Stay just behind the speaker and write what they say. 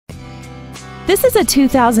This is a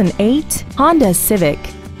 2008 Honda Civic.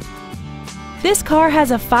 This car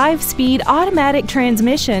has a 5-speed automatic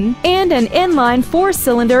transmission and an inline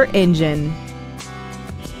 4-cylinder engine.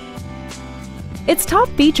 Its top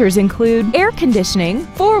features include air conditioning,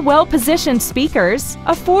 4 well-positioned speakers,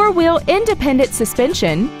 a 4-wheel independent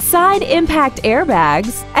suspension, side impact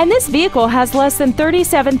airbags, and this vehicle has less than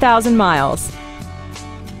 37,000 miles.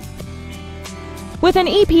 With an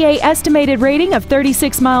EPA estimated rating of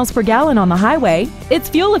 36 miles per gallon on the highway, its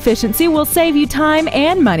fuel efficiency will save you time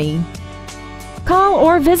and money. Call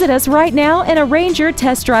or visit us right now and arrange your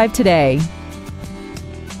test drive today.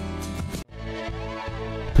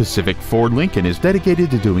 Pacific Ford Lincoln is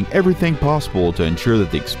dedicated to doing everything possible to ensure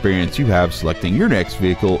that the experience you have selecting your next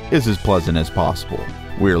vehicle is as pleasant as possible.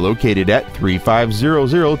 We're located at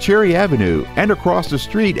 3500 Cherry Avenue and across the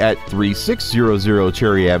street at 3600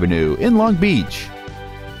 Cherry Avenue in Long Beach.